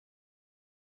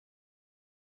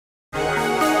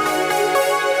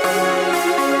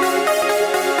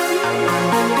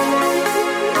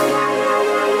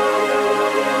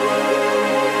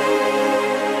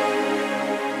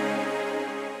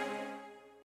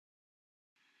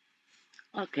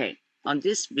Okay, on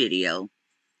this video,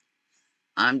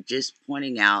 I'm just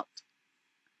pointing out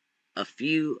a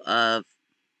few of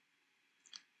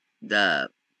the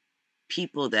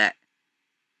people that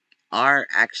are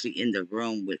actually in the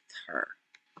room with her.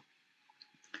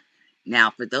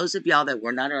 Now, for those of y'all that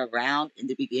were not around in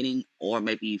the beginning, or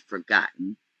maybe you've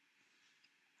forgotten,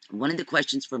 one of the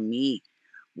questions for me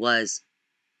was,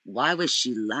 why was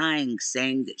she lying,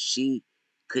 saying that she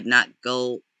could not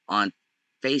go on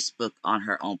Facebook on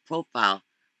her own profile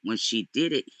when she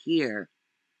did it here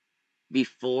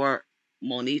before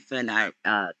Monifa and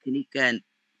Kenneka and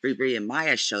Bree and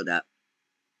Maya showed up,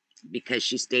 because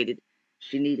she stated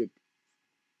she needed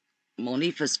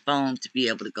Monifa's phone to be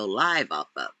able to go live off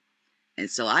of. And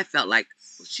so I felt like,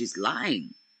 well, she's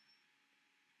lying.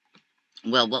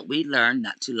 Well, what we learned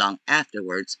not too long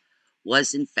afterwards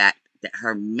was, in fact, that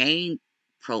her main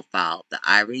profile, the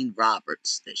Irene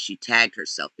Roberts that she tagged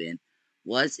herself in,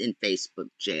 was in Facebook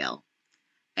jail.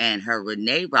 And her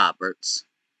Renee Roberts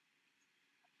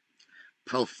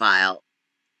profile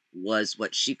was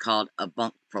what she called a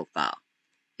bunk profile.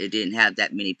 It didn't have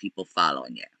that many people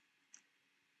following it.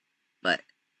 But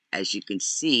as you can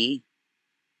see,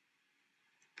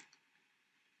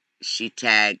 she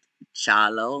tagged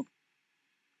Chalo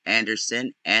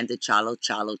Anderson and the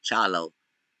Chalo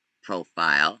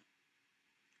profile.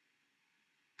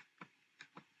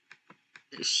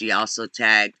 She also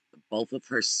tagged both of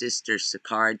her sisters,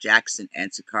 Sakara Jackson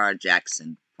and Sakara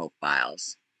Jackson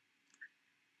profiles.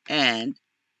 And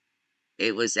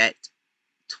it was at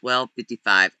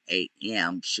 12:55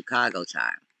 a.m. Chicago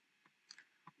time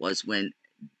was when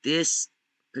this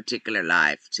particular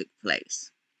live took place.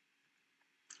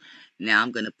 Now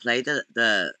I'm going to play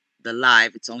the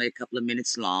live. It's only a couple of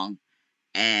minutes long,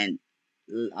 and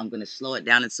I'm going to slow it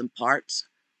down in some parts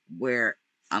where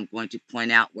I'm going to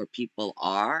point out where people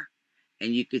are,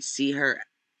 and you could see her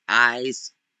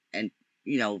eyes, and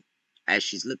you know, as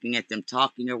she's looking at them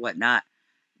talking or whatnot.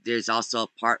 There's also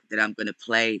a part that I'm going to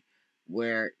play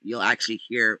where you'll actually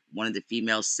hear one of the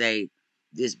females say,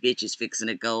 "This bitch is fixing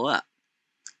to go up."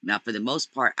 Now, for the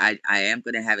most part, I am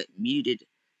going to have it muted,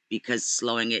 because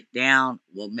slowing it down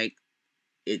will make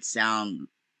it sound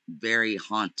very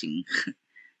haunting,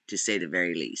 to say the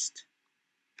very least.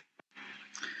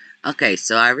 Okay,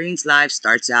 so Irene's live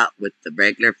starts out with the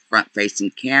regular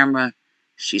front-facing camera.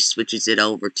 She switches it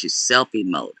over to selfie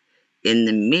mode. In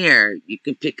the mirror, you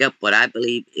can pick up what I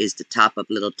believe is the top of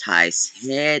Little Ty's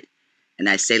head. And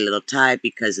I say Little Ty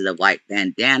because of the white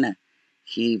bandana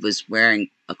he was wearing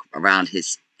around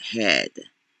his head.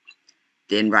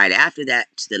 Then right after that,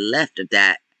 to the left of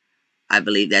that, I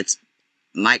believe that's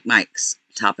Mike's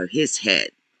top of his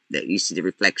head, that you see the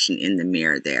reflection in the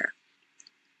mirror there.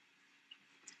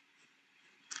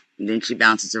 And then she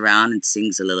bounces around and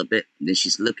sings a little bit. And then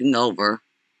she's looking over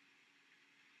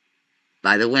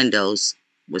by the windows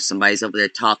where somebody's over there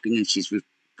talking, and she's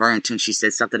referring to, and she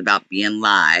says something about being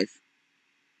live.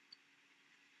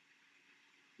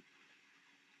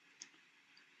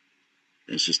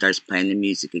 Then she starts playing the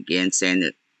music again, saying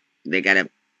that they got to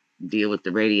deal with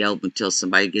the radio until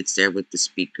somebody gets there with the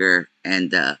speaker and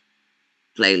the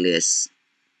playlist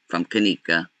from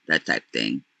Kenneka, that type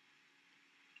thing.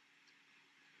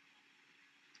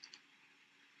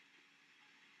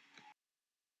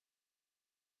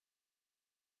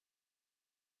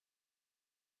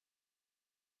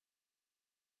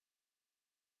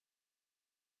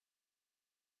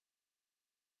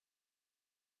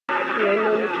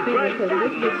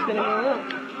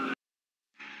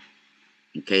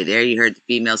 Okay, there you heard the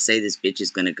female say this bitch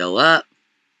is going to go up.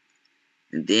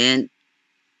 And then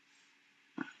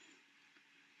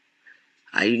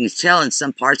you can tell in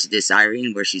some parts of this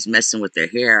Irene where she's messing with her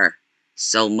hair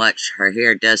so much, her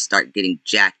hair does start getting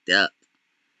jacked up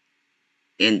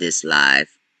in this live.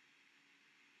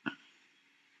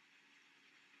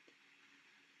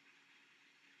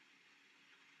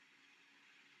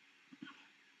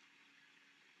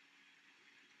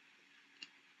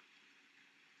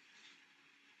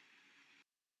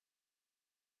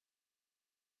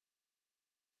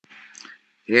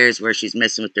 Here's where she's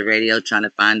messing with the radio, trying to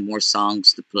find more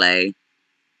songs to play.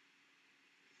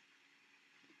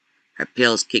 Her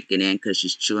pill's kicking in because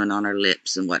she's chewing on her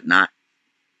lips and whatnot.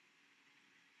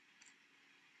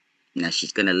 Now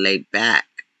she's going to lay back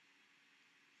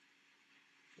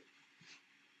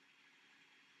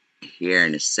here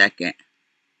in a second.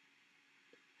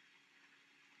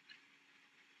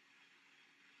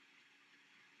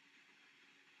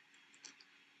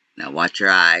 Now watch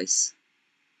your eyes.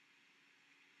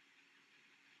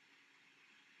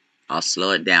 I'll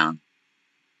slow it down.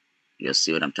 You'll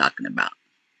see what I'm talking about.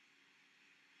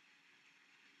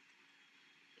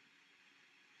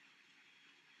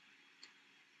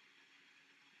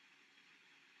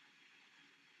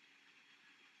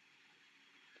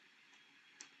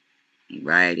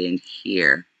 right in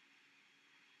here.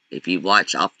 If you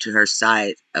watch off to her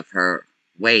side of her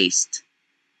waist,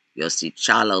 you'll see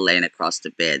Chalo laying across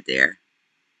the bed there.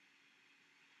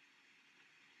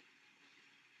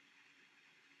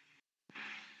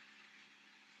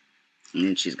 And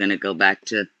then she's going to go back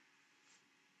to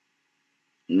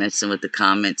messing with the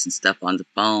comments and stuff on the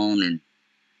phone and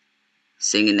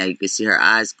singing. That you can see her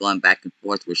eyes going back and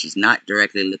forth where she's not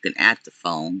directly looking at the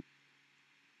phone.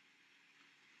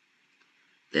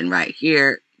 Then right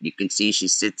here, you can see she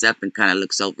sits up and kind of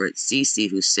looks over at Cece,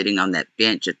 who's sitting on that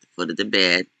bench at the foot of the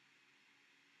bed.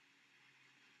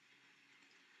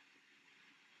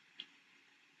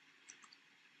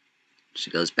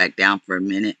 She goes back down for a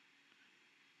minute.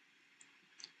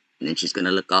 And then she's going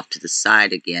to look off to the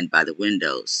side again by the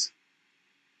windows.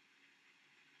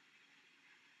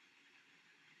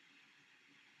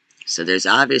 So there's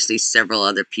obviously several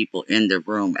other people in the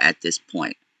room at this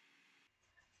point.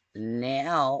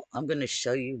 Now I'm going to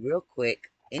show you real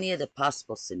quick any of the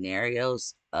possible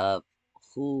scenarios of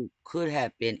who could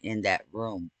have been in that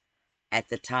room at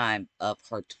the time of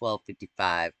her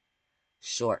 12:55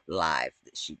 short live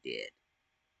that she did.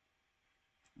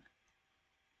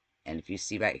 And if you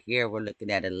see right here, we're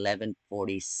looking at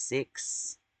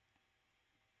 11:46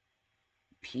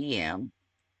 p.m.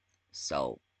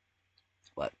 So,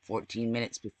 what, 14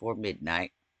 minutes before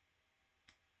midnight.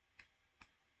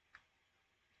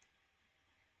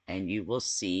 And you will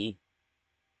see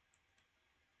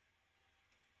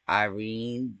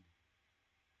Irene,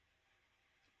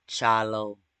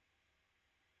 Chalo,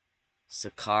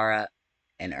 Sakara,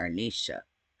 and Ernisha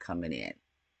coming in.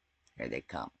 Here they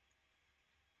come.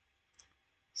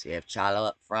 So you have Chalo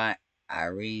up front,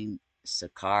 Irene,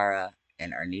 Sakara,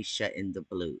 and Ernisha in the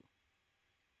blue.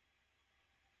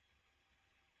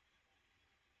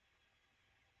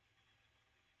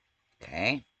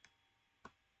 Okay.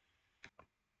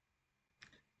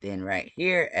 Then right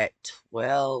here at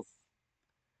 12,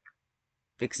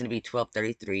 fixing to be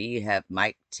 12:33, you have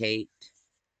Mike Tate,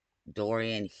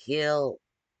 Dorian Hill,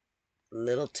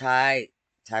 Little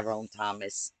Tyrone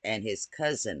Thomas, and his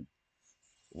cousin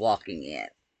walking in.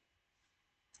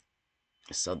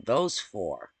 So those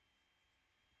four,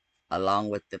 along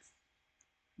with the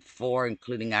four,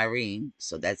 including Irene,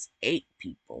 so that's 8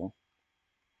 people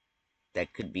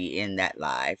that could be in that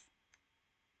live.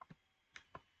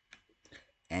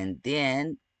 And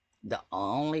then the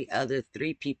only other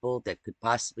 3 people that could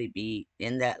possibly be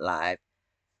in that live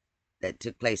that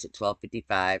took place at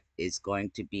 12:55 is going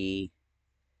to be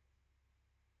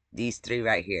these 3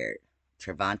 right here: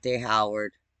 Trevante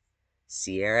Howard,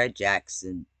 Sierra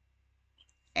Jackson,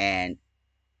 and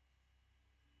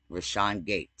Rashawn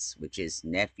Gates, which is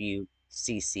nephew,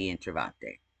 Cece, and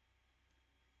Trevante.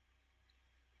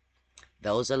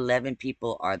 Those 11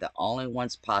 people are the only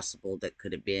ones possible that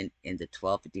could have been in the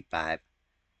 12:55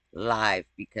 live,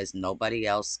 because nobody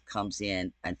else comes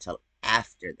in until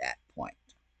after that point.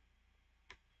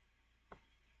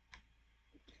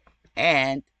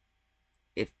 And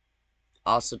it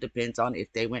also depends on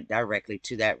if they went directly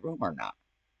to that room or not.